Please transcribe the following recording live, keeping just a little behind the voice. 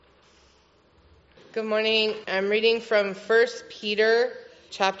Good morning. I'm reading from 1 Peter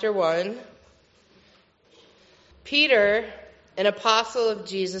chapter 1. Peter, an apostle of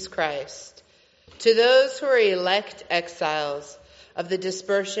Jesus Christ, to those who are elect exiles of the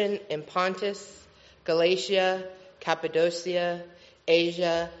dispersion in Pontus, Galatia, Cappadocia,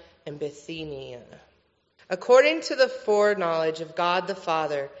 Asia, and Bithynia, according to the foreknowledge of God the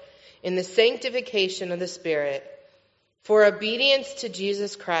Father, in the sanctification of the Spirit, for obedience to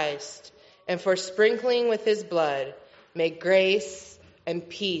Jesus Christ, and for sprinkling with his blood, may grace and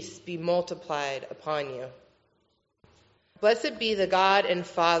peace be multiplied upon you. Blessed be the God and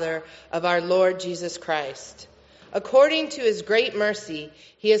Father of our Lord Jesus Christ. According to his great mercy,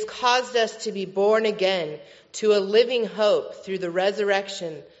 he has caused us to be born again to a living hope through the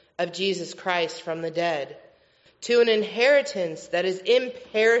resurrection of Jesus Christ from the dead, to an inheritance that is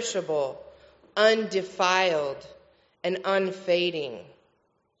imperishable, undefiled, and unfading,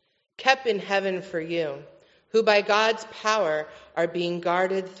 kept in heaven for you, who by God's power are being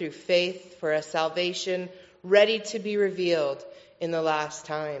guarded through faith for a salvation ready to be revealed in the last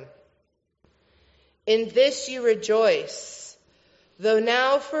time. In this you rejoice, though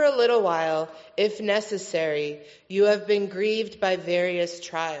now for a little while, if necessary, you have been grieved by various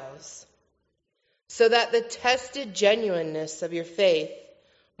trials, so that the tested genuineness of your faith,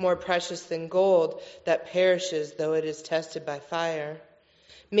 more precious than gold that perishes though it is tested by fire,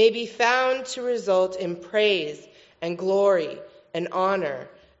 may be found to result in praise and glory and honor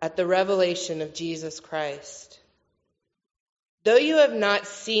at the revelation of Jesus Christ. Though you have not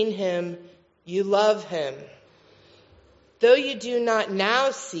seen him, you love him. Though you do not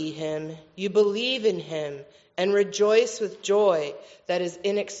now see him, you believe in him and rejoice with joy that is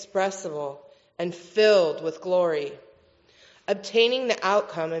inexpressible and filled with glory, obtaining the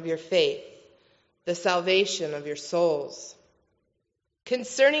outcome of your faith, the salvation of your souls.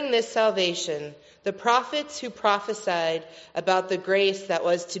 Concerning this salvation, the prophets who prophesied about the grace that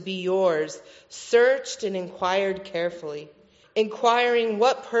was to be yours searched and inquired carefully, inquiring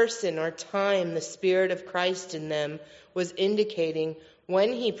what person or time the Spirit of Christ in them was indicating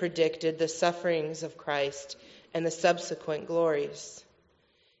when he predicted the sufferings of Christ and the subsequent glories.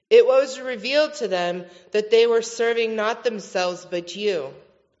 It was revealed to them that they were serving not themselves but you,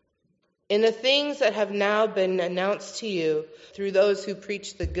 in the things that have now been announced to you through those who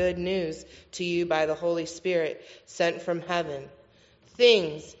preach the good news to you by the Holy Spirit sent from heaven,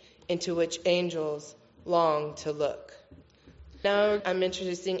 things into which angels long to look. Now I'm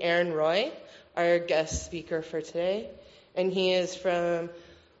introducing Aaron Roy, our guest speaker for today, and he is from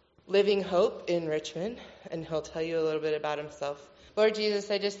Living Hope in Richmond, and he'll tell you a little bit about himself. Lord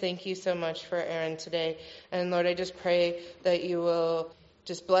Jesus, I just thank you so much for Aaron today, and Lord, I just pray that you will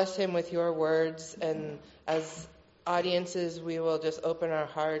just bless him with your words, and as audiences, we will just open our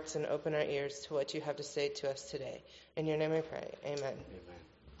hearts and open our ears to what you have to say to us today. In your name I pray. Amen. Amen.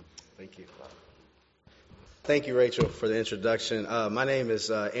 Thank you. Thank you, Rachel, for the introduction. My name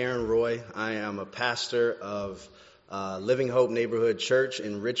is Aaron Roy. I am a pastor of Living Hope Neighborhood Church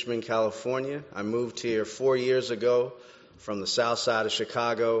in Richmond, California. I moved here 4 years ago from the south side of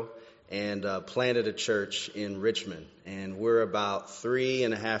Chicago and planted a church in Richmond. And we're about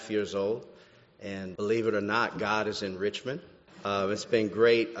 3.5 years old. And believe it or not, God is in Richmond. It's been a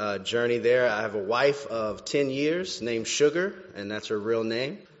great journey there. I have a wife of 10 years named Sugar, and that's her real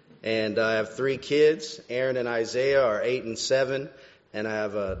name. And I have 3 kids. Aaron and Isaiah are 8 and 7, and I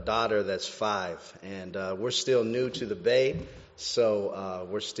have a daughter that's 5. And we're still new to the Bay, so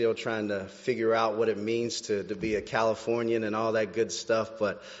we're still trying to figure out what it means to be a Californian and all that good stuff.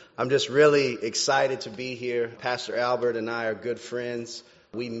 But I'm just really excited to be here. Pastor Albert and I are good friends.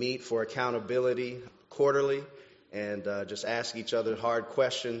 We meet for accountability quarterly and just ask each other hard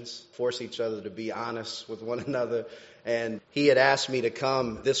questions, force each other to be honest with one another. And he had asked me to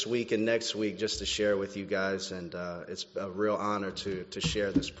come this week and next week just to share with you guys, and it's a real honor to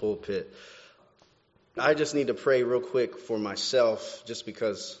share this pulpit. I just need to pray real quick for myself just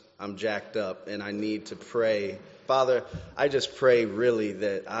because I'm jacked up and I need to pray. Father, I just pray really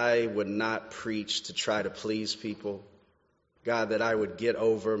that I would not preach to try to please people. God, that I would get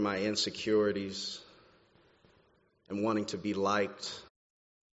over my insecurities and wanting to be liked.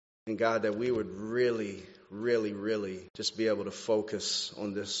 And God, that we would really just be able to focus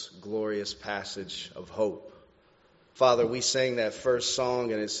on this glorious passage of hope. Father, we sang that first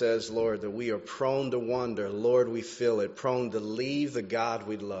song and it says, Lord, that we are prone to wander. Lord, we feel it, prone to leave the God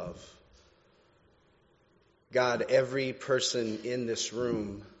we love. God, every person in this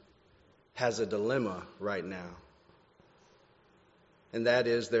room has a dilemma right now. And that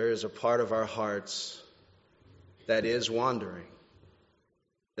is, there is a part of our hearts that is wandering,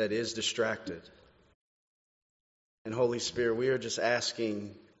 that is distracted. And Holy Spirit, we are just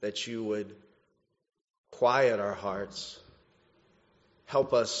asking that you would quiet our hearts.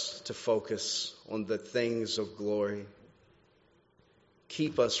 Help us to focus on the things of glory.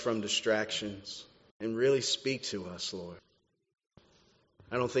 Keep us from distractions and really speak to us, Lord.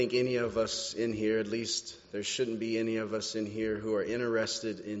 I don't think any of us in here, at least there shouldn't be any of us in here who are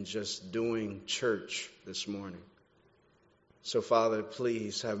interested in just doing church this morning. So, Father,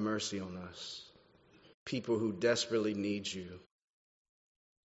 please have mercy on us, people who desperately need you.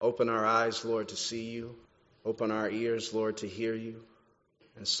 Open our eyes, Lord, to see you. Open our ears, Lord, to hear you.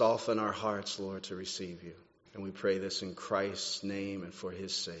 And soften our hearts, Lord, to receive you. And we pray this in Christ's name and for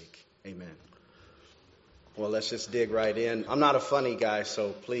his sake. Amen. Well, let's just dig right in. I'm not a funny guy, so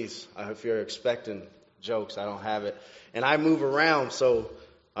please, if you're expecting jokes, I don't have it. And I move around, so,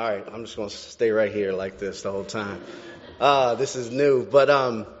 all right, I'm just going to stay right here like this the whole time. This is new. But,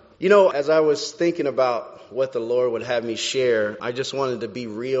 as I was thinking about what the Lord would have me share, I just wanted to be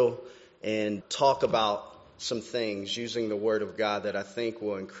real and talk about some things using the Word of God that I think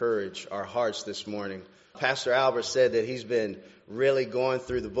will encourage our hearts this morning. Pastor Albert said that he's been really going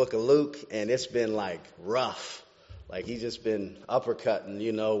through the book of Luke, and it's been like rough. Like he's just been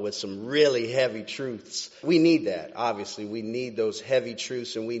uppercutting, with some really heavy truths. We need that, obviously. We need those heavy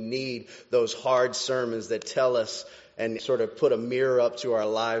truths, and we need those hard sermons that tell us and sort of put a mirror up to our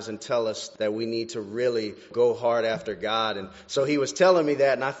lives and tell us that we need to really go hard after God. And so he was telling me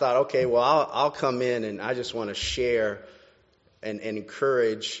that, and I thought, okay, well, I'll come in, and I just want to share and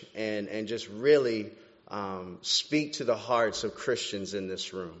encourage and just really speak to the hearts of Christians in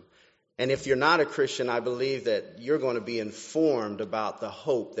this room. And if you're not a Christian, I believe that you're going to be informed about the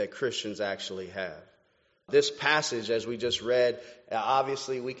hope that Christians actually have. This passage, as we just read,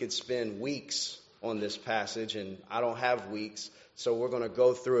 obviously we could spend weeks on this passage, and I don't have weeks, so we're going to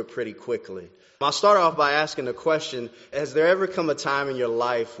go through it pretty quickly. I'll start off by asking the question, has there ever come a time in your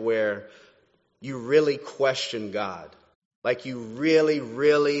life where you really question God? Like you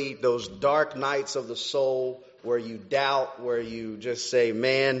really, those dark nights of the soul where you doubt, where you just say,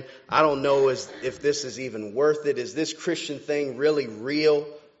 man, I don't know if this is even worth it. Is this Christian thing really real?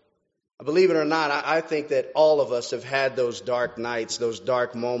 Believe it or not, I think that all of us have had those dark nights, those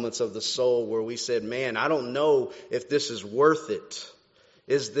dark moments of the soul where we said, man, I don't know if this is worth it.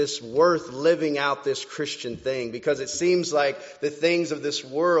 Is this worth living out this Christian thing? Because it seems like the things of this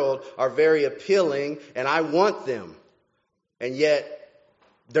world are very appealing and I want them. And yet,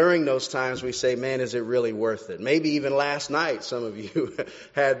 during those times, we say, man, is it really worth it? Maybe even last night, some of you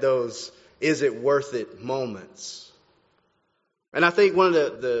had those, is it worth it moments. And I think one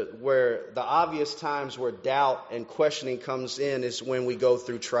of the obvious times where doubt and questioning comes in is when we go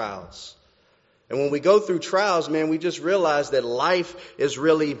through trials. And when we go through trials, man, we just realize that life is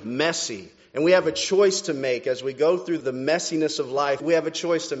really messy. And we have a choice to make as we go through the messiness of life. We have a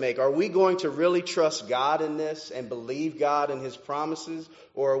choice to make. Are we going to really trust God in this and believe God in his promises?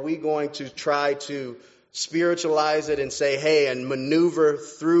 Or are we going to try to spiritualize it and say, hey, and maneuver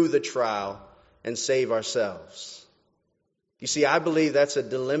through the trial and save ourselves? You see, I believe that's a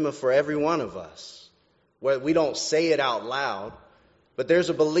dilemma for every one of us. Where we don't say it out loud, but there's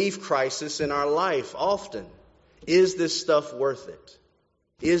a belief crisis in our life often. Is this stuff worth it?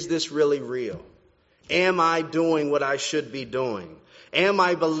 Is this really real? Am I doing what I should be doing? Am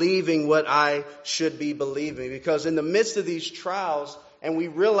I believing what I should be believing? Because in the midst of these trials, and we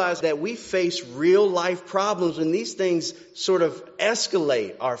realize that we face real life problems, and these things sort of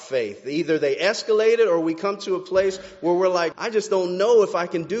escalate our faith. Either they escalate it or we come to a place where we're like, I just don't know if I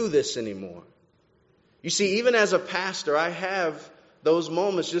can do this anymore. You see, even as a pastor, I have those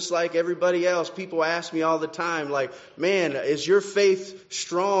moments just like everybody else. People ask me all the time, like, man, is your faith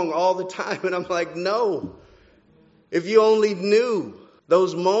strong all the time? And I'm like, no. If you only knew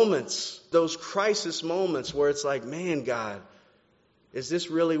those moments, those crisis moments where it's like, man, God, is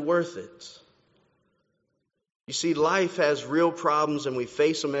this really worth it? You see, life has real problems and we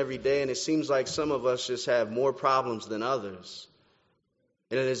face them every day, and it seems like some of us just have more problems than others.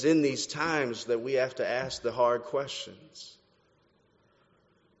 And it is in these times that we have to ask the hard questions.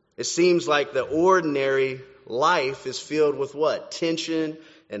 It seems like the ordinary life is filled with what? Tension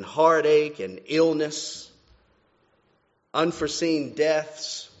and heartache and illness, unforeseen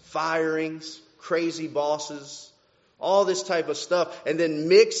deaths, firings, crazy bosses, all this type of stuff. And then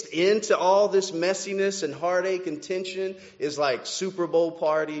mixed into all this messiness and heartache and tension is like Super Bowl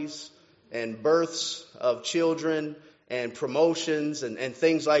parties and births of children and promotions and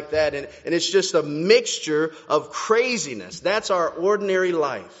things like that. And it's just a mixture of craziness. That's our ordinary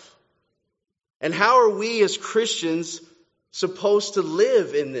life. And how are we as Christians supposed to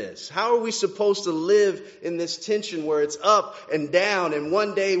live in this? How are we supposed to live in this tension where it's up and down, and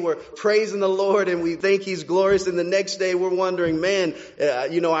one day we're praising the Lord and we think He's glorious, and the next day we're wondering, man,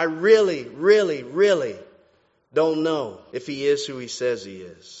 I really, really, really don't know if He is who He says He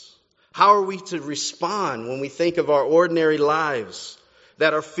is. How are we to respond when we think of our ordinary lives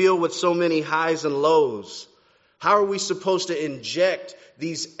that are filled with so many highs and lows? How are we supposed to inject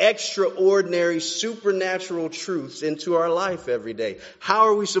these extraordinary supernatural truths into our life every day? How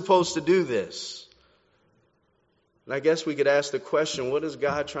are we supposed to do this? And I guess we could ask the question, what is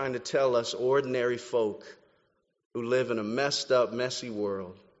God trying to tell us ordinary folk who live in a messed up, messy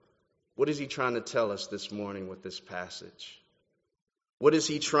world? What is He trying to tell us this morning with this passage? What is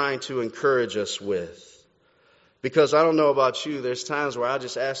He trying to encourage us with? Because I don't know about you, there's times where I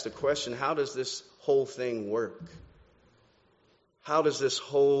just ask the question, how does this whole thing work? How does this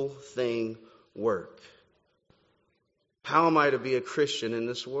whole thing work? How am I to be a Christian in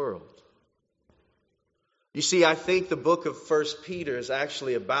this world? You see, I think the book of 1 Peter is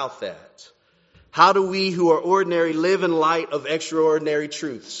actually about that. How do we who are ordinary live in light of extraordinary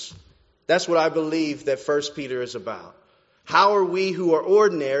truths? That's what I believe that 1 Peter is about. How are we who are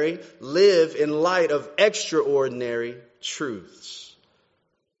ordinary live in light of extraordinary truths?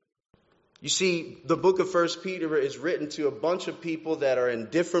 You see, the book of 1 Peter is written to a bunch of people that are in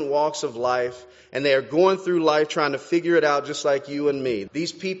different walks of life, and they are going through life trying to figure it out just like you and me.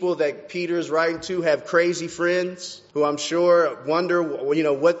 These people that Peter is writing to have crazy friends who I'm sure wonder,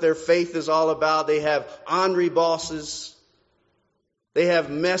 what their faith is all about. They have ornery bosses. They have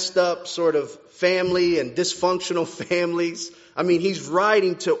messed up sort of family and dysfunctional families. I mean, he's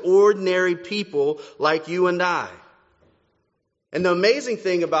writing to ordinary people like you and I. And the amazing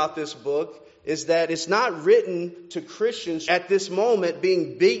thing about this book is that it's not written to Christians at this moment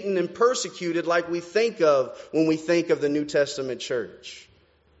being beaten and persecuted like we think of when we think of the New Testament church.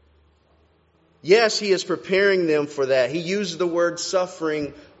 Yes, he is preparing them for that. He uses the word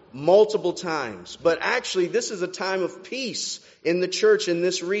suffering multiple times. But actually, this is a time of peace in the church in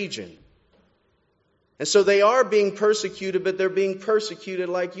this region. And so they are being persecuted, but they're being persecuted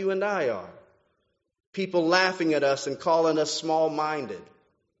like you and I are. People laughing at us and calling us small-minded.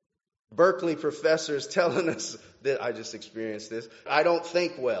 Berkeley professors telling us that I just experienced this. I don't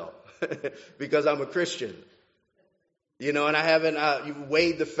think well because I'm a Christian. And I haven't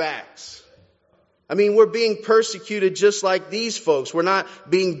weighed the facts. I mean, we're being persecuted just like these folks. We're not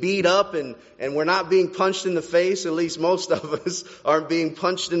being beat up and we're not being punched in the face. At least most of us aren't being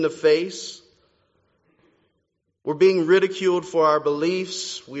punched in the face. We're being ridiculed for our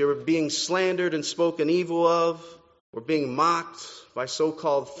beliefs. We are being slandered and spoken evil of. We're being mocked by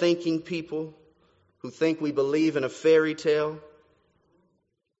so-called thinking people who think we believe in a fairy tale.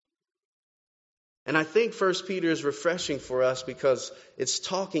 And I think 1 Peter is refreshing for us because it's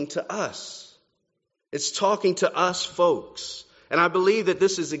talking to us. It's talking to us folks. And I believe that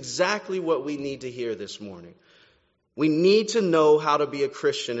this is exactly what we need to hear this morning. We need to know how to be a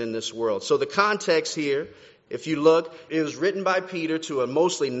Christian in this world. So the context here, if you look, it was written by Peter to a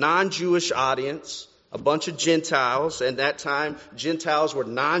mostly non-Jewish audience, a bunch of Gentiles. At that time, Gentiles were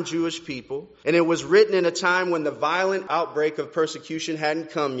non-Jewish people. And it was written in a time when the violent outbreak of persecution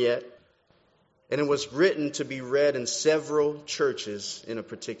hadn't come yet. And it was written to be read in several churches in a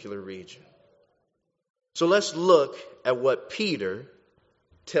particular region. So let's look at what Peter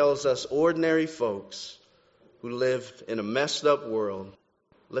tells us ordinary folks who live in a messed up world.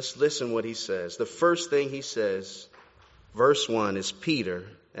 Let's listen what he says. The first thing he says, verse 1, is Peter,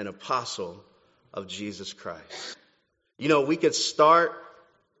 an apostle of Jesus Christ. We could start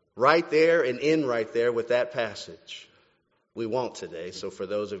right there and end right there with that passage. We won't today. So for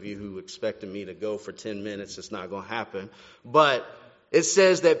those of you who expected me to go for 10 minutes, it's not going to happen. But it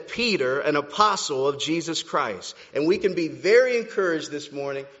says that Peter, an apostle of Jesus Christ. And we can be very encouraged this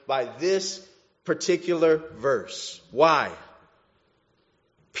morning by this particular verse. Why?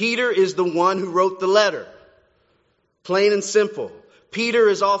 Peter is the one who wrote the letter. Plain and simple. Peter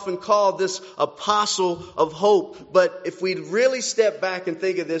is often called this apostle of hope. But if we really step back and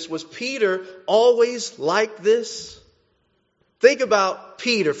think of this, was Peter always like this? Think about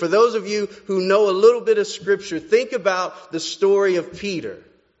Peter. For those of you who know a little bit of Scripture, think about the story of Peter.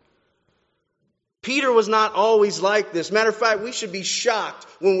 Peter was not always like this. Matter of fact, we should be shocked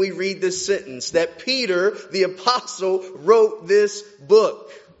when we read this sentence that Peter, the apostle, wrote this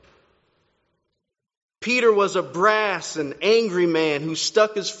book. Peter was a brass and angry man who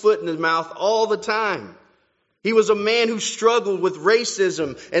stuck his foot in his mouth all the time. He was a man who struggled with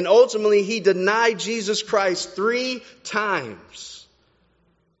racism, and ultimately he denied Jesus Christ 3 times.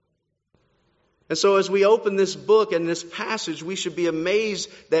 And so as we open this book and this passage, we should be amazed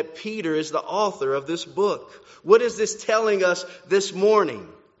that Peter is the author of this book. What is this telling us this morning?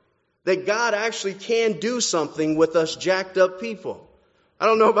 That God actually can do something with us jacked up people. I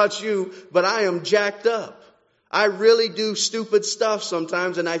don't know about you, but I am jacked up. I really do stupid stuff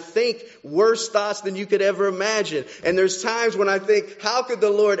sometimes, and I think worse thoughts than you could ever imagine. And there's times when I think, how could the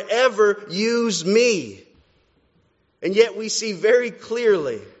Lord ever use me? And yet we see very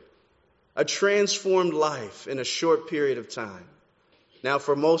clearly a transformed life in a short period of time. Now,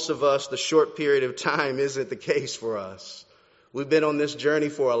 for most of us, the short period of time isn't the case for us. We've been on this journey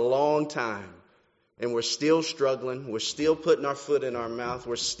for a long time, and we're still struggling. We're still putting our foot in our mouth.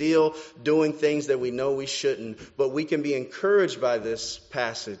 We're still doing things that we know we shouldn't. But we can be encouraged by this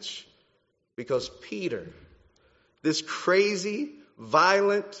passage because Peter, this crazy,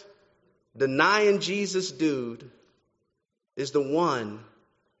 violent, denying Jesus dude, is the one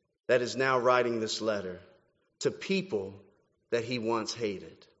that is now writing this letter to people that he once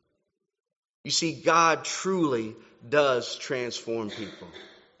hated. You see, God truly does transform people.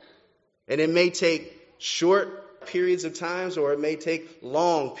 And it may take short periods of times or it may take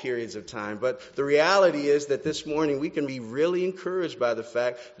long periods of time. But the reality is that this morning we can be really encouraged by the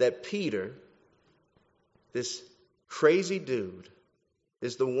fact that Peter, this crazy dude,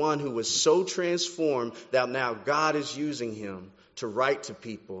 is the one who was so transformed that now God is using him to write to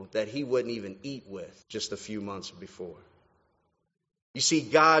people that he wouldn't even eat with just a few months before. You see,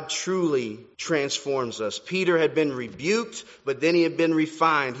 God truly transforms us. Peter had been rebuked, but then he had been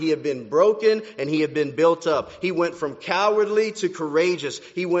refined. He had been broken and he had been built up. He went from cowardly to courageous.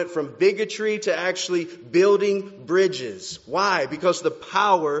 He went from bigotry to actually building bridges. Why? Because the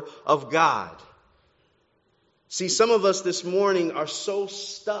power of God. See, some of us this morning are so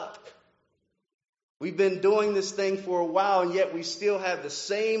stuck. We've been doing this thing for a while, and yet we still have the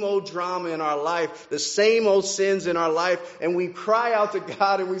same old drama in our life, the same old sins in our life, and we cry out to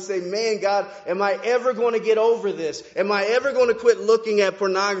God and we say, man, God, am I ever going to get over this? Am I ever going to quit looking at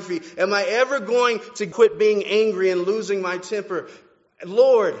pornography? Am I ever going to quit being angry and losing my temper?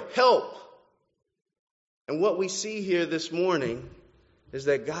 Lord, help. And what we see here this morning is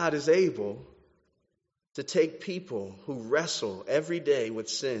that God is able to take people who wrestle every day with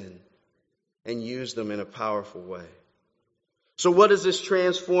sin and use them in a powerful way. So what does this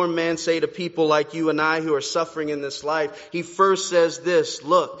transformed man say to people like you and I who are suffering in this life? He first says this,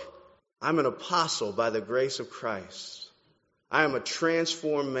 look, I'm an apostle by the grace of Christ. I am a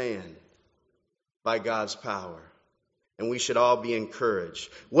transformed man by God's power. And we should all be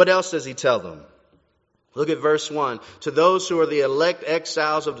encouraged. What else does he tell them? Look at verse 1. To those who are the elect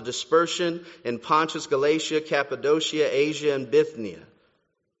exiles of the dispersion in Pontus, Galatia, Cappadocia, Asia, and Bithynia.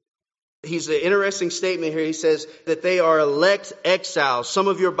 He's an interesting statement here. He says that they are elect exiles. Some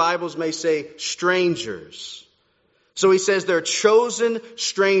of your Bibles may say strangers. So he says they're chosen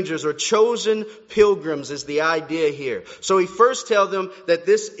strangers or chosen pilgrims is the idea here. So he first tells them that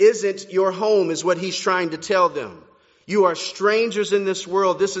this isn't your home is what he's trying to tell them. You are strangers in this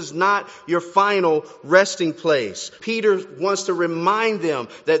world. This is not your final resting place. Peter wants to remind them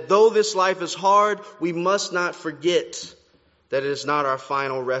that though this life is hard, we must not forget that it is not our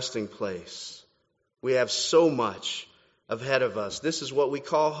final resting place. We have so much ahead of us. This is what we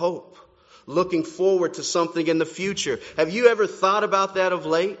call hope. Looking forward to something in the future. Have you ever thought about that of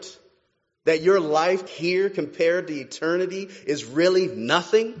late? That your life here compared to eternity is really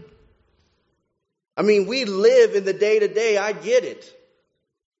nothing? I mean, we live in the day-to-day. I get it.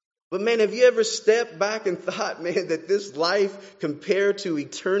 But man, have you ever stepped back and thought, man, that this life compared to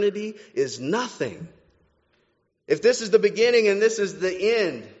eternity is nothing? If this is the beginning and this is the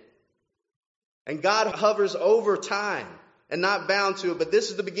end, and God hovers over time and not bound to it, but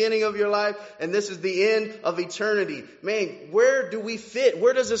this is the beginning of your life and this is the end of eternity. Man, where do we fit?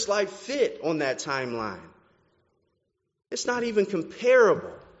 Where does this life fit on that timeline? It's not even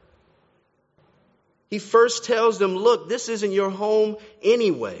comparable. He first tells them, look, this isn't your home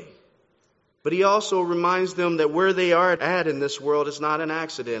anyway. But he also reminds them that where they are at in this world is not an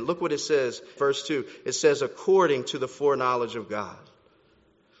accident. Look what it says, verse 2. It says, according to the foreknowledge of God.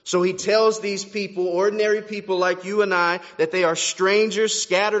 So he tells these people, ordinary people like you and I, that they are strangers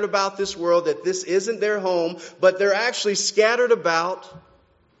scattered about this world, that this isn't their home, but they're actually scattered about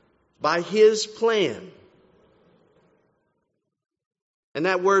by his plan. And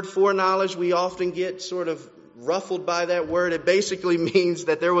that word foreknowledge, we often get sort of ruffled by that word. It basically means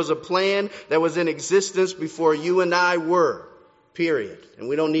that there was a plan that was in existence before you and I were, period. And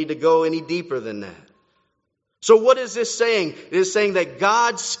we don't need to go any deeper than that. So what is this saying? It is saying that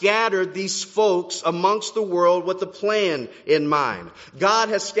God scattered these folks amongst the world with a plan in mind. God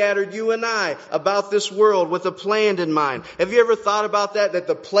has scattered you and I about this world with a plan in mind. Have you ever thought about that? That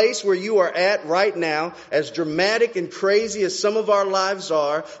the place where you are at right now, as dramatic and crazy as some of our lives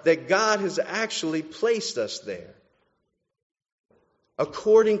are, that God has actually placed us there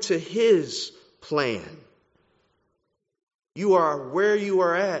according to His plan. You are where you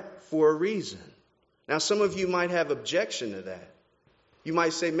are at for a reason. Now, some of you might have objection to that. You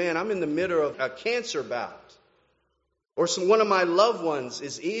might say, man, I'm in the middle of a cancer bout. Or one of my loved ones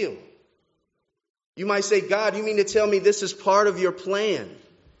is ill. You might say, God, you mean to tell me this is part of your plan?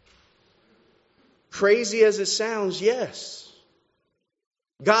 Crazy as it sounds, yes.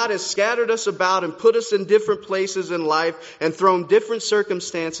 God has scattered us about and put us in different places in life and thrown different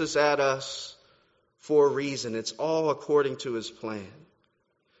circumstances at us for a reason. It's all according to His plan.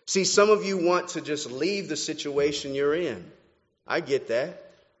 See, some of you want to just leave the situation you're in. I get that.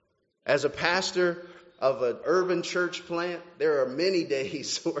 As a pastor of an urban church plant, there are many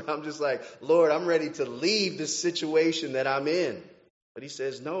days where I'm just like, Lord, I'm ready to leave this situation that I'm in. But He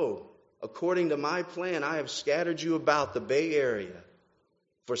says, no, according to my plan, I have scattered you about the Bay Area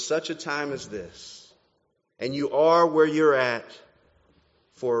for such a time as this. And you are where you're at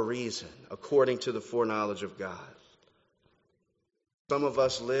for a reason, according to the foreknowledge of God. Some of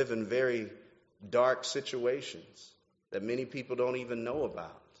us live in very dark situations that many people don't even know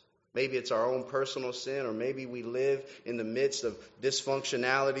about. Maybe it's our own personal sin, or maybe we live in the midst of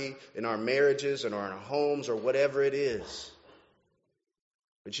dysfunctionality in our marriages and our homes, or whatever it is.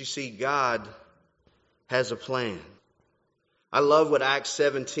 But you see, God has a plan. I love what Acts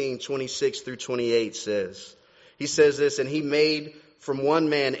 17:26-28 says. He says this, and He made from one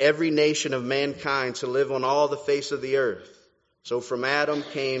man every nation of mankind to live on all the face of the earth. So from Adam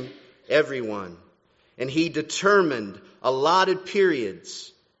came everyone. And He determined allotted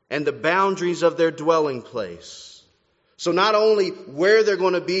periods and the boundaries of their dwelling place. So not only where they're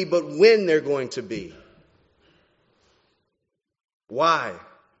going to be, but when they're going to be. Why?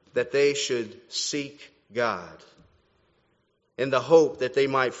 That they should seek God in the hope that they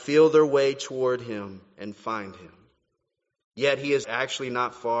might feel their way toward Him and find Him. Yet He is actually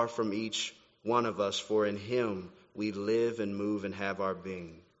not far from each one of us, for in Him we live and move and have our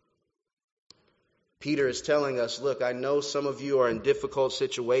being. Peter is telling us, look, I know some of you are in difficult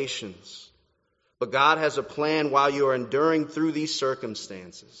situations, but God has a plan while you are enduring through these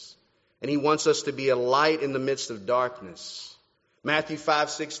circumstances. And He wants us to be a light in the midst of darkness. Matthew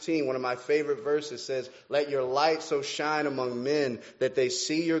 5:16, one of my favorite verses, says, let your light so shine among men that they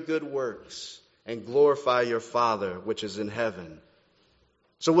see your good works and glorify your Father which is in heaven.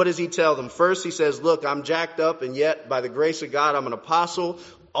 So what does He tell them? First, He says, look, I'm jacked up, and yet by the grace of God, I'm an apostle.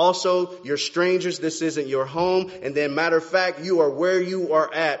 Also, you're strangers. This isn't your home. And then, matter of fact, you are where you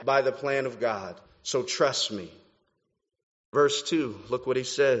are at by the plan of God. So trust me. Verse 2, look what He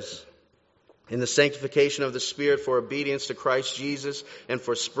says. In the sanctification of the Spirit for obedience to Christ Jesus and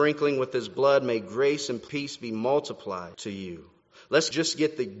for sprinkling with His blood, may grace and peace be multiplied to you. Let's just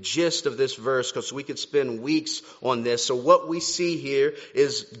get the gist of this verse, because we could spend weeks on this. So what we see here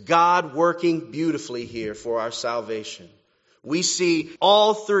is God working beautifully here for our salvation. We see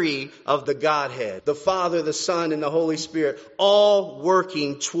all three of the Godhead, the Father, the Son, and the Holy Spirit, all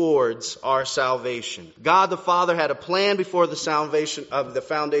working towards our salvation. God the Father had a plan before the salvation of the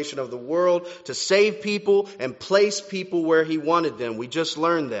foundation of the world to save people and place people where He wanted them. We just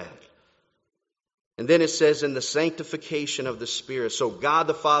learned that. And then it says in the sanctification of the Spirit. So God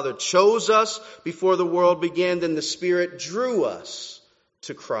the Father chose us before the world began, then the Spirit drew us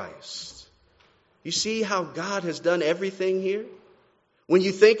to Christ. You see how God has done everything here? When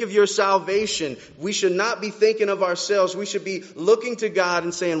you think of your salvation, we should not be thinking of ourselves. We should be looking to God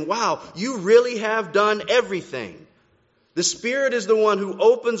and saying, wow, you really have done everything. The Spirit is the one who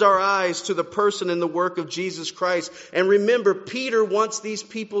opens our eyes to the person and the work of Jesus Christ. And remember, Peter wants these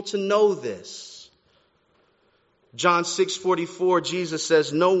people to know this. John 6:44, Jesus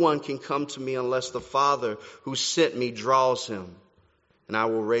says, no one can come to me unless the Father who sent me draws him, and I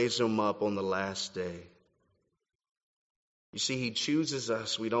will raise him up on the last day. You see, He chooses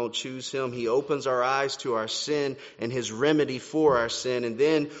us. We don't choose Him. He opens our eyes to our sin and His remedy for our sin. And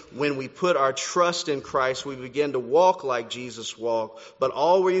then when we put our trust in Christ, we begin to walk like Jesus walked, but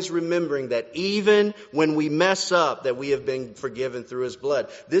always remembering that even when we mess up, that we have been forgiven through His blood.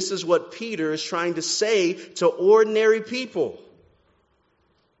 This is what Peter is trying to say to ordinary people.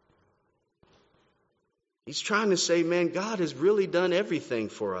 He's trying to say, man, God has really done everything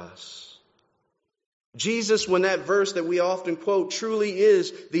for us. Jesus, when that verse that we often quote, truly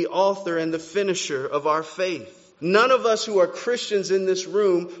is the author and the finisher of our faith. None of us who are Christians in this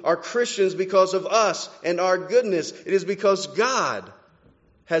room are Christians because of us and our goodness. It is because God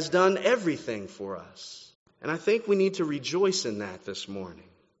has done everything for us. And I think we need to rejoice in that this morning.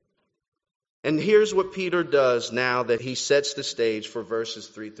 And here's what Peter does now that he sets the stage for verses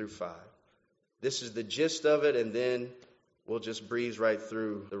 3 through 5. This is the gist of it, and then we'll just breeze right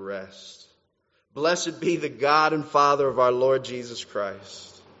through the rest. Blessed be the God and Father of our Lord Jesus Christ.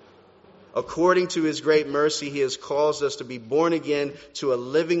 According to his great mercy, he has caused us to be born again to a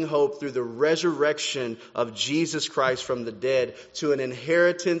living hope through the resurrection of Jesus Christ from the dead, to an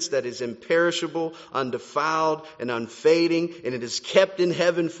inheritance that is imperishable, undefiled, and unfading, and it is kept in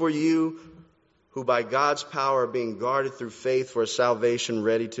heaven for you, who by God's power are being guarded through faith for a salvation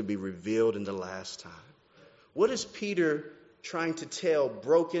ready to be revealed in the last time. What is Peter trying to tell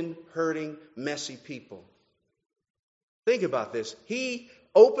broken, hurting, messy people? Think about this. He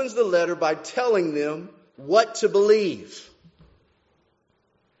opens the letter by telling them what to believe.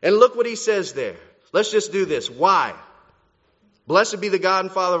 And look what he says there. Let's just do this. Why? Blessed be the God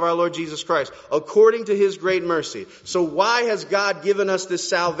and Father of our Lord Jesus Christ, according to his great mercy. So why has God given us this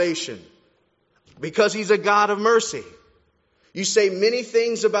salvation? Because he's a God of mercy. You say many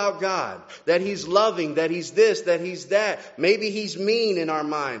things about God, that he's loving, that he's this, that he's that. Maybe he's mean in our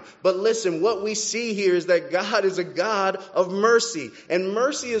mind. But listen, what we see here is that God is a God of mercy. And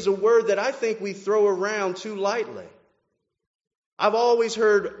mercy is a word that I think we throw around too lightly. I've always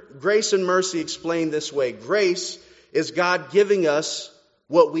heard grace and mercy explained this way. Grace is God giving us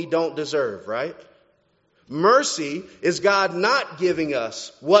what we don't deserve, right? Mercy is God not giving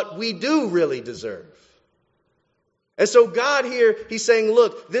us what we do really deserve. And so God here, he's saying,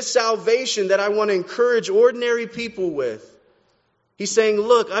 look, this salvation that I want to encourage ordinary people with, he's saying,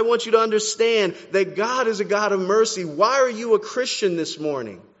 look, I want you to understand that God is a God of mercy. Why are you a Christian this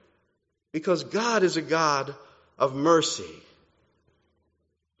morning? Because God is a God of mercy.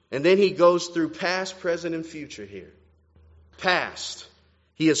 And then he goes through past, present, and future here. Past,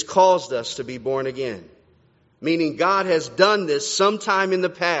 he has caused us to be born again. Meaning God has done this sometime in the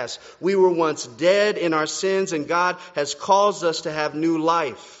past. We were once dead in our sins, and God has caused us to have new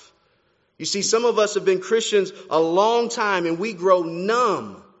life. You see, some of us have been Christians a long time, and we grow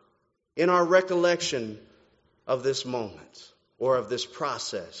numb in our recollection of this moment or of this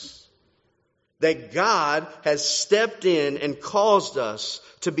process. That God has stepped in and caused us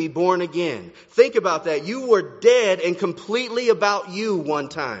to be born again. Think about that. You were dead and completely about you one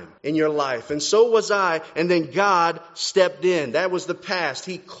time in your life. And so was I. And then God stepped in. That was the past.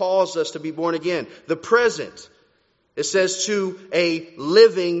 He caused us to be born again. The present, it says to a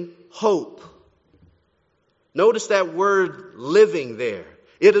living hope. Notice that word living there.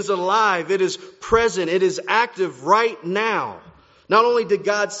 It is alive. It is present. It is active right now. Not only did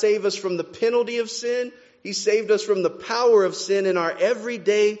God save us from the penalty of sin, he saved us from the power of sin in our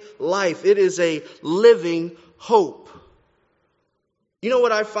everyday life. It is a living hope. You know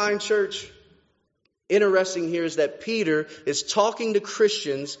what I find, church, interesting here is that Peter is talking to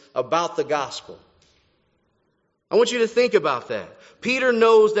Christians about the gospel. I want you to think about that. Peter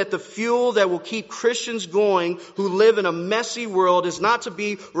knows that the fuel that will keep Christians going who live in a messy world is not to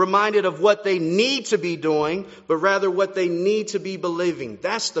be reminded of what they need to be doing, but rather what they need to be believing.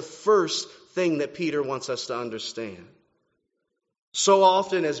 That's the first thing that Peter wants us to understand. So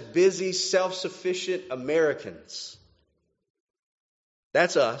often as busy, self-sufficient Americans,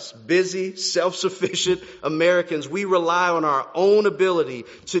 that's us, busy, self-sufficient Americans. We rely on our own ability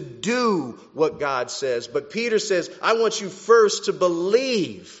to do what God says. But Peter says, I want you first to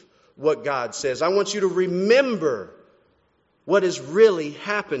believe what God says. I want you to remember what has really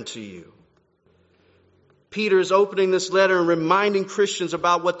happened to you. Peter is opening this letter and reminding Christians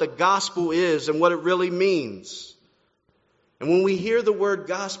about what the gospel is and what it really means. And when we hear the word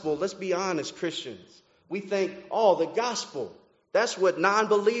gospel, let's be honest, Christians, we think, oh, the gospel. That's what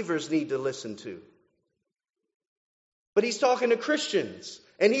non-believers need to listen to. But he's talking to Christians,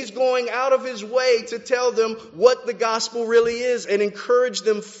 and he's going out of his way to tell them what the gospel really is and encourage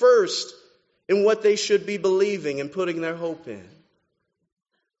them first in what they should be believing and putting their hope in.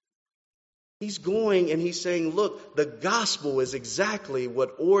 He's going and he's saying, look, the gospel is exactly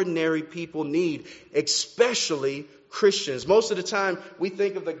what ordinary people need, especially Christians. Most of the time we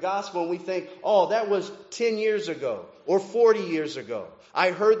think of the gospel and we think, oh, that was 10 years ago or 40 years ago. I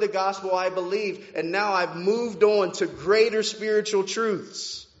heard the gospel, I believed, and now I've moved on to greater spiritual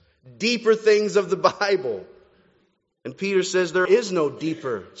truths, deeper things of the Bible. And Peter says there is no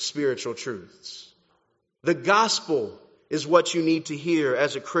deeper spiritual truths. The gospel is what you need to hear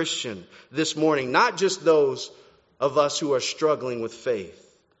as a Christian this morning, not just those of us who are struggling with faith.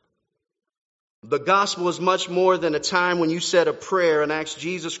 The gospel is much more than a time when you said a prayer and asked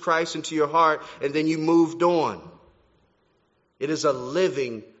Jesus Christ into your heart and then you moved on. It is a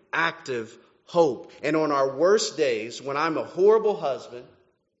living, active hope. And on our worst days, when I'm a horrible husband,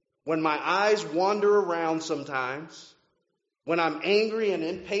 when my eyes wander around sometimes, when I'm angry and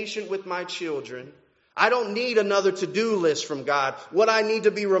impatient with my children, I don't need another to-do list from God. What I need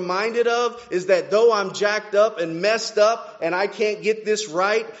to be reminded of is that though I'm jacked up and messed up and I can't get this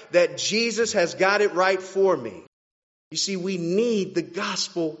right, that Jesus has got it right for me. You see, we need the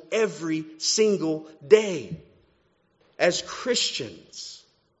gospel every single day as Christians.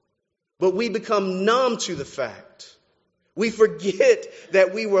 But we become numb to the fact. We forget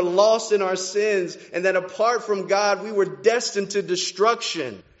that we were lost in our sins and that apart from God, we were destined to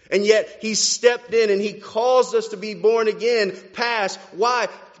destruction. And yet He stepped in and He caused us to be born again, past. Why?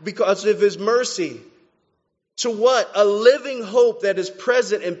 Because of His mercy. To what? A living hope that is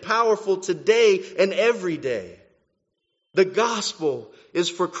present and powerful today and every day. The gospel is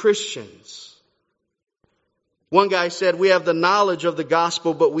for Christians. One guy said, we have the knowledge of the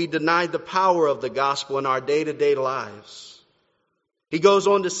gospel, but we deny the power of the gospel in our day-to-day lives. He goes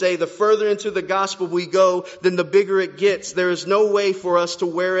on to say, the further into the gospel we go, then the bigger it gets. There is no way for us to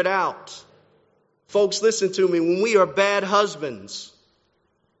wear it out. Folks, listen to me. When we are bad husbands,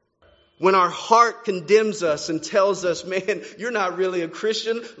 when our heart condemns us and tells us, man, you're not really a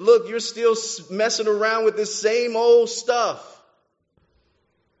Christian. Look, you're still messing around with this same old stuff.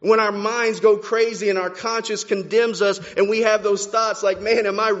 When our minds go crazy and our conscience condemns us and we have those thoughts like, man,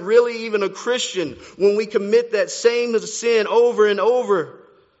 am I really even a Christian? When we commit that same sin over and over,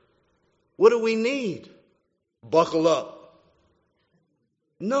 what do we need? Buckle up.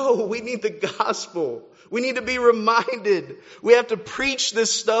 No, we need the gospel. We need to be reminded. We have to preach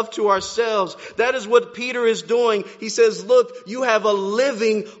this stuff to ourselves. That is what Peter is doing. He says, look, you have a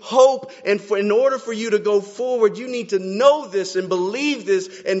living hope. And in order for you to go forward, you need to know this and believe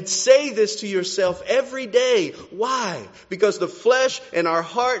this and say this to yourself every day. Why? Because the flesh and our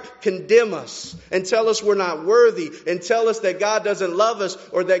heart condemn us and tell us we're not worthy and tell us that God doesn't love us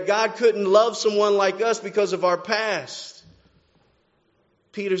or that God couldn't love someone like us because of our past.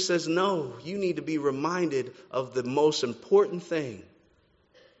 Peter says, no, you need to be reminded of the most important thing,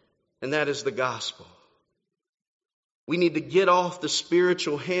 and that is the gospel. We need to get off the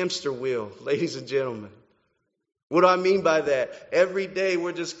spiritual hamster wheel, ladies and gentlemen. What do I mean by that? Every day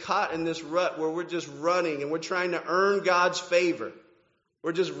we're just caught in this rut where we're just running and we're trying to earn God's favor.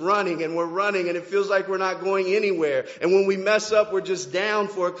 We're just running and we're running and it feels like we're not going anywhere. And when we mess up, we're just down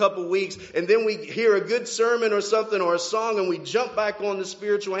for a couple weeks. And then we hear a good sermon or something or a song and we jump back on the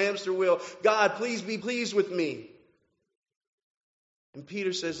spiritual hamster wheel. God, please be pleased with me. And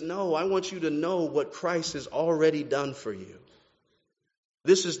Peter says, no, I want you to know what Christ has already done for you.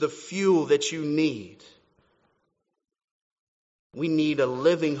 This is the fuel that you need. We need a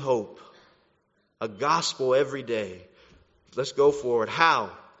living hope, a gospel every day. Let's go forward. How?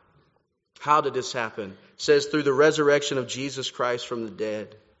 How did this happen? It says through the resurrection of Jesus Christ from the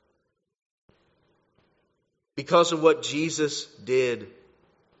dead. Because of what Jesus did.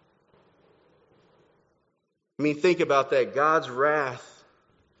 I mean, think about that. God's wrath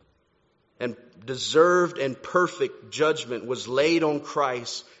and deserved and perfect judgment was laid on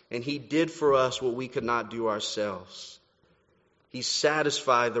Christ, and He did for us what we could not do ourselves. He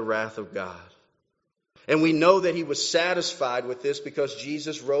satisfied the wrath of God. And we know that He was satisfied with this because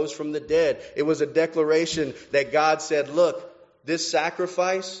Jesus rose from the dead. It was a declaration that God said, look, this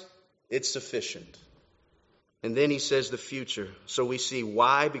sacrifice, it's sufficient. And then He says the future. So we see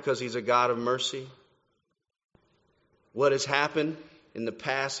why, because He's a God of mercy. What has happened in the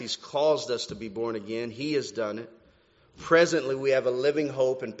past, He's caused us to be born again. He has done it. Presently, we have a living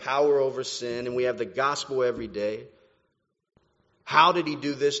hope and power over sin, and we have the gospel every day. How did He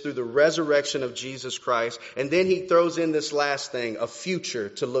do this? Through the resurrection of Jesus Christ. And then He throws in this last thing, a future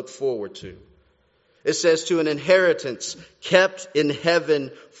to look forward to. It says to an inheritance kept in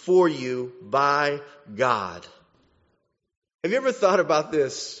heaven for you by God. Have you ever thought about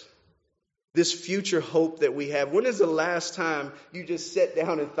this? This future hope that we have. When is the last time you just sat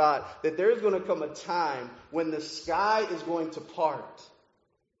down and thought that there's going to come a time when the sky is going to part?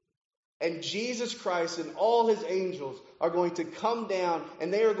 And Jesus Christ and all His angels are going to come down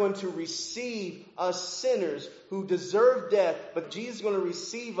and they are going to receive us sinners who deserve death. But Jesus is going to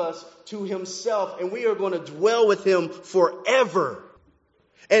receive us to Himself and we are going to dwell with Him forever.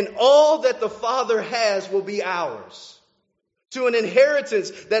 And all that the Father has will be ours. to an inheritance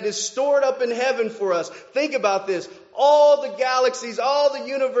that is stored up in heaven for us. Think about this. All the galaxies, all the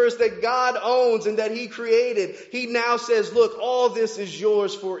universe that God owns and that He created, He now says, look, all this is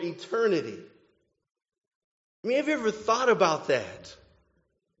yours for eternity. I mean, have you ever thought about that?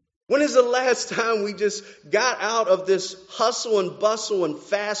 When is the last time we just got out of this hustle and bustle and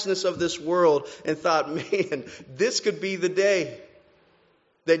fastness of this world and thought, man, this could be the day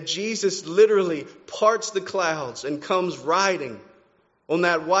that Jesus literally parts the clouds and comes riding on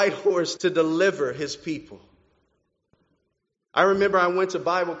that white horse to deliver His people? I remember I went to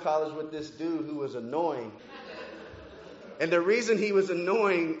Bible college with this dude who was annoying. And the reason he was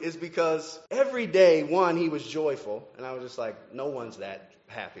annoying is because every day, one, he was joyful. And I was just like, no one's that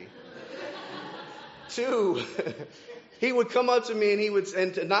happy. Two, he would come up to me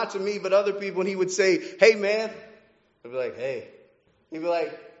and not to me, but other people, and he would say, hey, man. I'd be like, hey. He'd be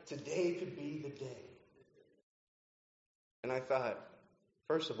like, today could be the day. And I thought,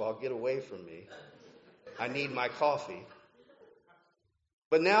 first of all, get away from me. I need my coffee.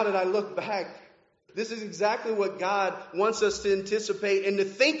 But now that I look back, this is exactly what God wants us to anticipate and to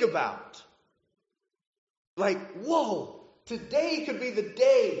think about. Like, whoa, today could be the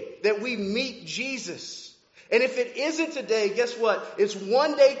day that we meet Jesus. And if it isn't today, guess what? It's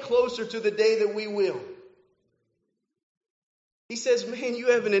one day closer to the day that we will. He says, man,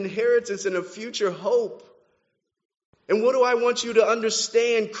 you have an inheritance and a future hope. And what do I want you to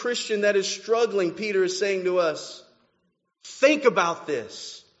understand, Christian, that is struggling? Peter is saying to us, think about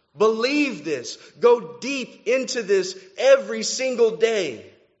this. Believe this. Go deep into this every single day.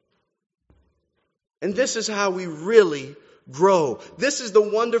 And this is how we really grow. This is the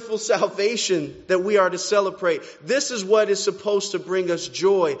wonderful salvation that we are to celebrate. This is what is supposed to bring us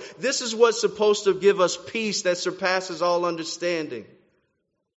joy. This is what's supposed to give us peace that surpasses all understanding.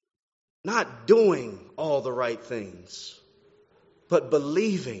 Not doing all the right things, but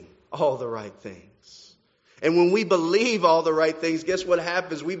believing all the right things. And when we believe all the right things, guess what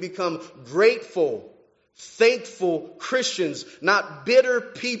happens? We become grateful, thankful Christians, not bitter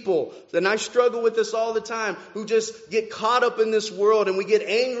people. And I struggle with this all the time, who just get caught up in this world and we get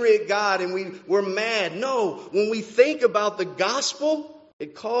angry at God and we're mad. No, when we think about the gospel,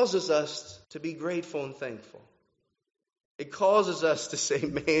 it causes us to be grateful and thankful. It causes us to say,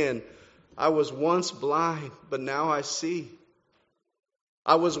 man, I was once blind, but now I see.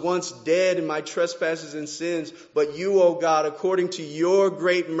 I was once dead in my trespasses and sins, but you, O God, according to your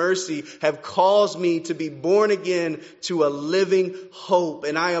great mercy, have caused me to be born again to a living hope.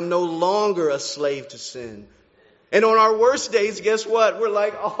 And I am no longer a slave to sin. And on our worst days, guess what? We're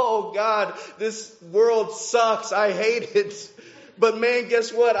like, oh God, this world sucks. I hate it. But man,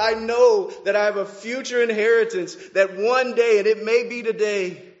 guess what? I know that I have a future inheritance that one day, and it may be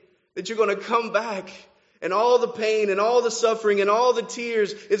today, that you're going to come back. And all the pain and all the suffering and all the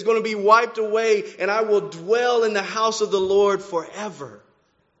tears is going to be wiped away. And I will dwell in the house of the Lord forever.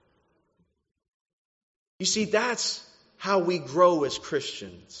 You see, that's how we grow as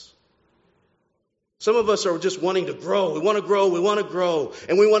Christians. Some of us are just wanting to grow. We want to grow. We want to grow.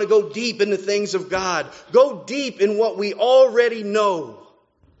 And we want to go deep in the things of God. Go deep in what we already know.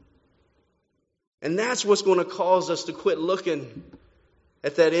 And that's what's going to cause us to quit looking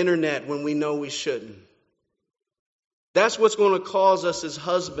at that internet when we know we shouldn't. That's what's going to cause us as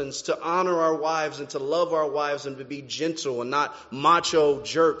husbands to honor our wives and to love our wives and to be gentle and not macho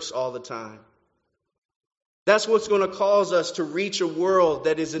jerks all the time. That's what's going to cause us to reach a world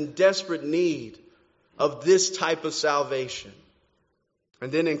that is in desperate need of this type of salvation.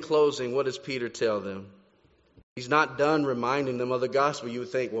 And then in closing, what does Peter tell them? He's not done reminding them of the gospel. You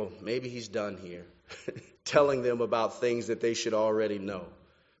would think, well, maybe he's done here, telling them about things that they should already know.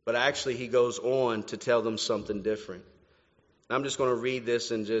 But actually, he goes on to tell them something different. I'm just going to read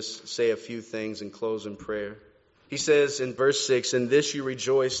this and just say a few things and close in prayer. He says in verse 6, in this you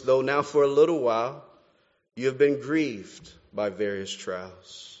rejoice, though now for a little while you have been grieved by various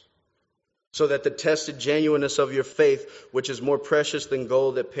trials, so that the tested genuineness of your faith, which is more precious than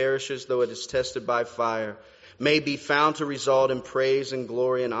gold that perishes, though it is tested by fire, may be found to result in praise and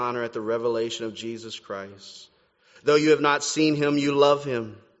glory and honor at the revelation of Jesus Christ. Though you have not seen him, you love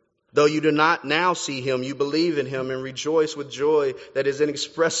him. Though you do not now see him, you believe in him and rejoice with joy that is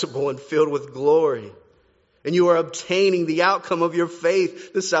inexpressible and filled with glory. And you are obtaining the outcome of your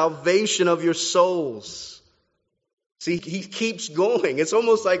faith, the salvation of your souls. See, he keeps going. It's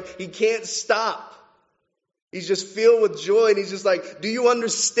almost like he can't stop. He's just filled with joy and he's just like, do you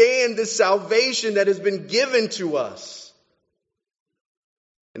understand this salvation that has been given to us?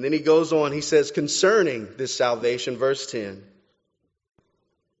 And then he goes on, he says, concerning this salvation, verse 10.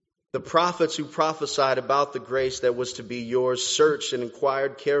 The prophets who prophesied about the grace that was to be yours searched and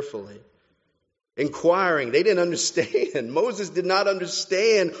inquired carefully. Inquiring, they didn't understand. Moses did not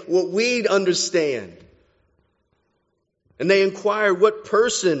understand what we understand. And they inquired what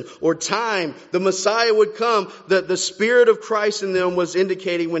person or time the Messiah would come. The Spirit of Christ in them was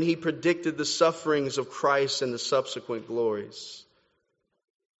indicating when he predicted the sufferings of Christ and the subsequent glories.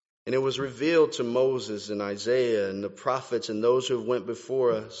 And it was revealed to Moses and Isaiah and the prophets and those who went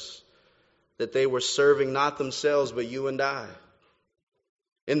before us that they were serving not themselves but you and I.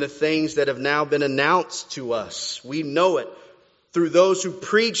 In the things that have now been announced to us. We know it through those who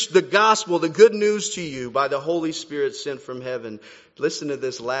preach the gospel, the good news to you by the Holy Spirit sent from heaven. Listen to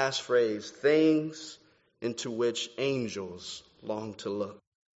this last phrase. Things into which angels long to look.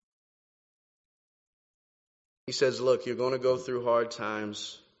 He says, look, you're going to go through hard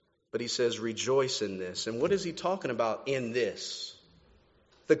times, but he says, rejoice in this. And what is he talking about in this?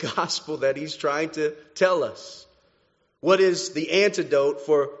 The gospel that he's trying to tell us. What is the antidote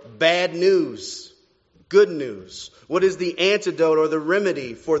for bad news? Good news. What is the antidote or the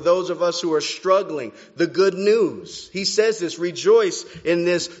remedy for those of us who are struggling? The good news. He says this, rejoice in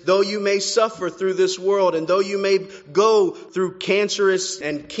this, though you may suffer through this world, and though you may go through cancerous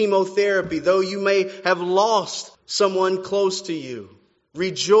and chemotherapy, though you may have lost someone close to you.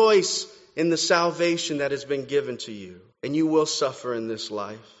 Rejoice in the salvation that has been given to you. And you will suffer in this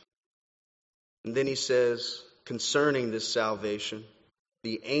life. And then he says, concerning this salvation,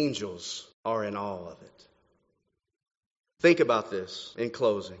 the angels are in awe of it. Think about this in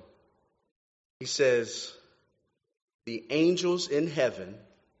closing. He says, the angels in heaven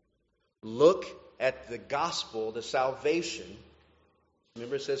look at the gospel, the salvation.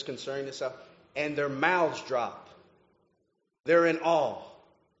 Remember it says concerning the salvation, and their mouths drop. They're in awe.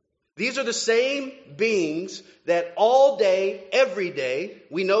 These are the same beings that all day, every day,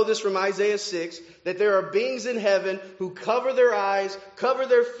 we know this from Isaiah 6, that there are beings in heaven who cover their eyes, cover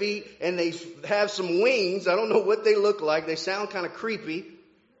their feet, and they have some wings. I don't know what they look like. They sound kind of creepy.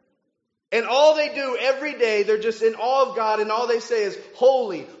 And all they do every day, they're just in awe of God, and all they say is,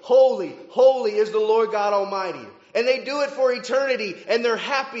 holy, holy, holy is the Lord God Almighty. And they do it for eternity, and they're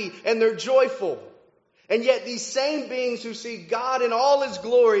happy, and they're joyful. And yet these same beings who see God in all His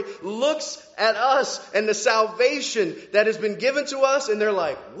glory looks at us and the salvation that has been given to us, and they're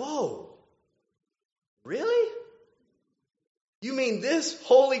like, whoa, really? You mean this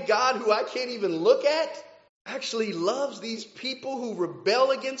holy God who I can't even look at actually loves these people who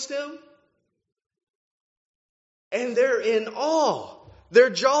rebel against Him? And they're in awe. Their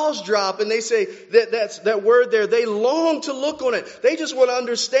jaws drop and they say that word there, they long to look on it. They just want to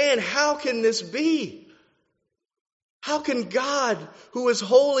understand, how can this be? How can God, who is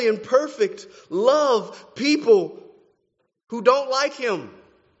holy and perfect, love people who don't like Him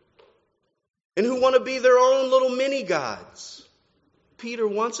and who want to be their own little mini gods? Peter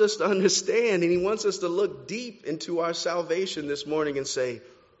wants us to understand, and he wants us to look deep into our salvation this morning and say,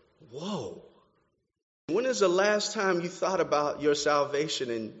 whoa. When is the last time you thought about your salvation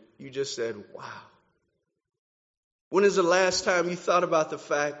and you just said, wow? When is the last time you thought about the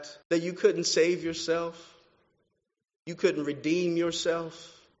fact that you couldn't save yourself? You couldn't redeem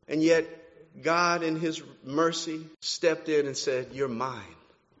yourself, and yet God in His mercy stepped in and said, you're mine.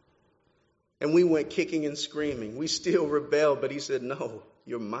 And we went kicking and screaming. We still rebelled, but He said, no,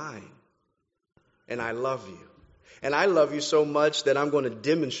 you're mine. And I love you. And I love you so much that I'm going to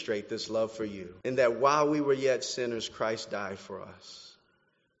demonstrate this love for you. And that while we were yet sinners, Christ died for us.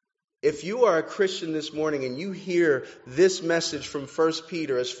 If you are a Christian this morning and you hear this message from 1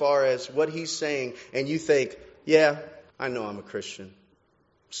 Peter as far as what he's saying, and you think, yeah, I know I'm a Christian.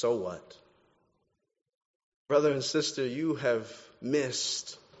 So what? Brother and sister, you have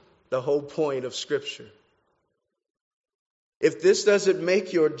missed the whole point of Scripture. If this doesn't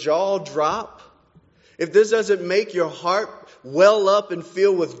make your jaw drop, if this doesn't make your heart well up and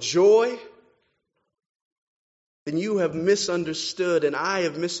fill with joy, then you have misunderstood, and I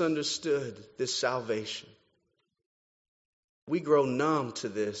have misunderstood this salvation. We grow numb to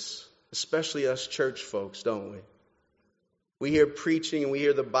this, especially us church folks, don't we? We hear preaching and we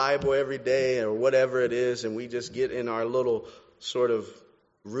hear the Bible every day or whatever it is, and we just get in our little sort of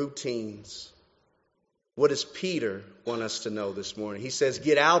routines. What does Peter want us to know this morning? He says,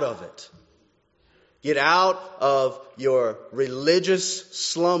 get out of it. Get out of your religious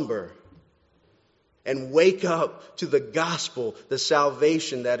slumber and wake up to the gospel, the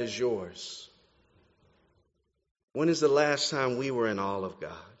salvation that is yours. When is the last time we were in awe of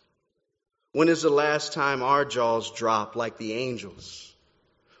God? When is the last time our jaws dropped like the angels?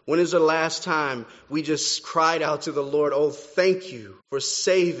 When is the last time we just cried out to the Lord, oh, thank you for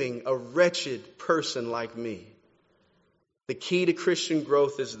saving a wretched person like me? The key to Christian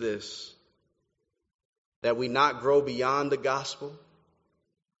growth is this, that we not grow beyond the gospel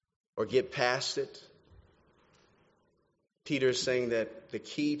or get past it. Peter is saying that the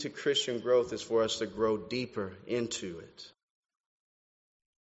key to Christian growth is for us to grow deeper into it.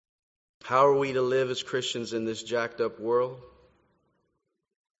 How are we to live as Christians in this jacked up world?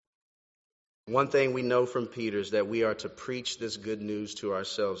 One thing we know from Peter is that we are to preach this good news to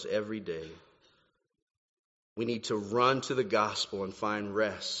ourselves every day. We need to run to the gospel and find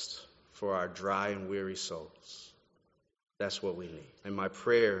rest for our dry and weary souls. That's what we need. And my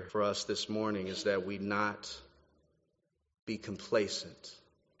prayer for us this morning is that we not be complacent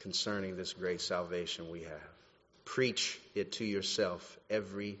concerning this great salvation we have. Preach it to yourself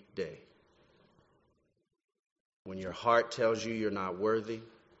every day. When your heart tells you you're not worthy,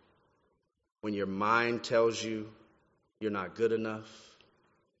 when your mind tells you you're not good enough,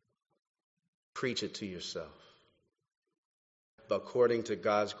 preach it to yourself. According to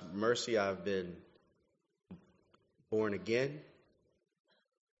God's mercy, I've been born again.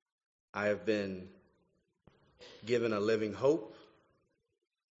 I have been given a living hope,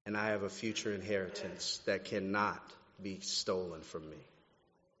 and I have a future inheritance that cannot be stolen from me.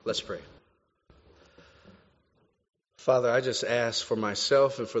 Let's pray. Father, I just ask for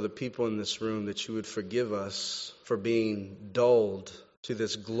myself and for the people in this room that you would forgive us for being dulled to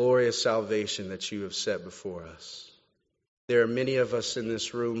this glorious salvation that you have set before us. There are many of us in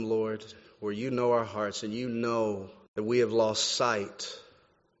this room, Lord, where you know our hearts and you know that we have lost sight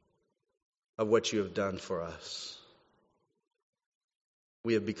of what you have done for us.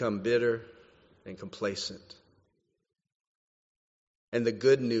 We have become bitter and complacent. And the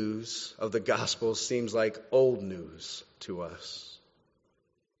good news of the gospel seems like old news to us.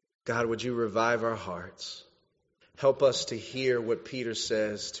 God, would you revive our hearts? Help us to hear what Peter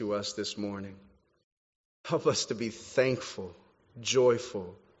says to us this morning. Help us to be thankful,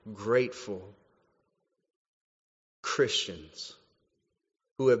 joyful, grateful Christians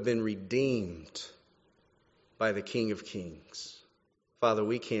who have been redeemed by the King of Kings. Father,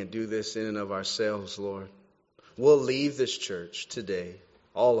 we can't do this in and of ourselves, Lord. We'll leave this church today,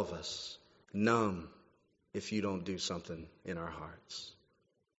 all of us, numb if you don't do something in our hearts.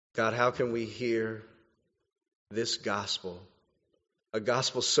 God, how can we hear this gospel, a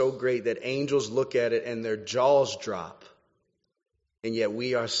gospel so great that angels look at it and their jaws drop, and yet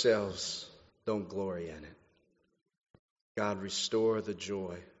we ourselves don't glory in it? God, restore the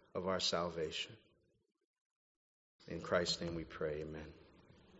joy of our salvation. In Christ's name we pray, amen.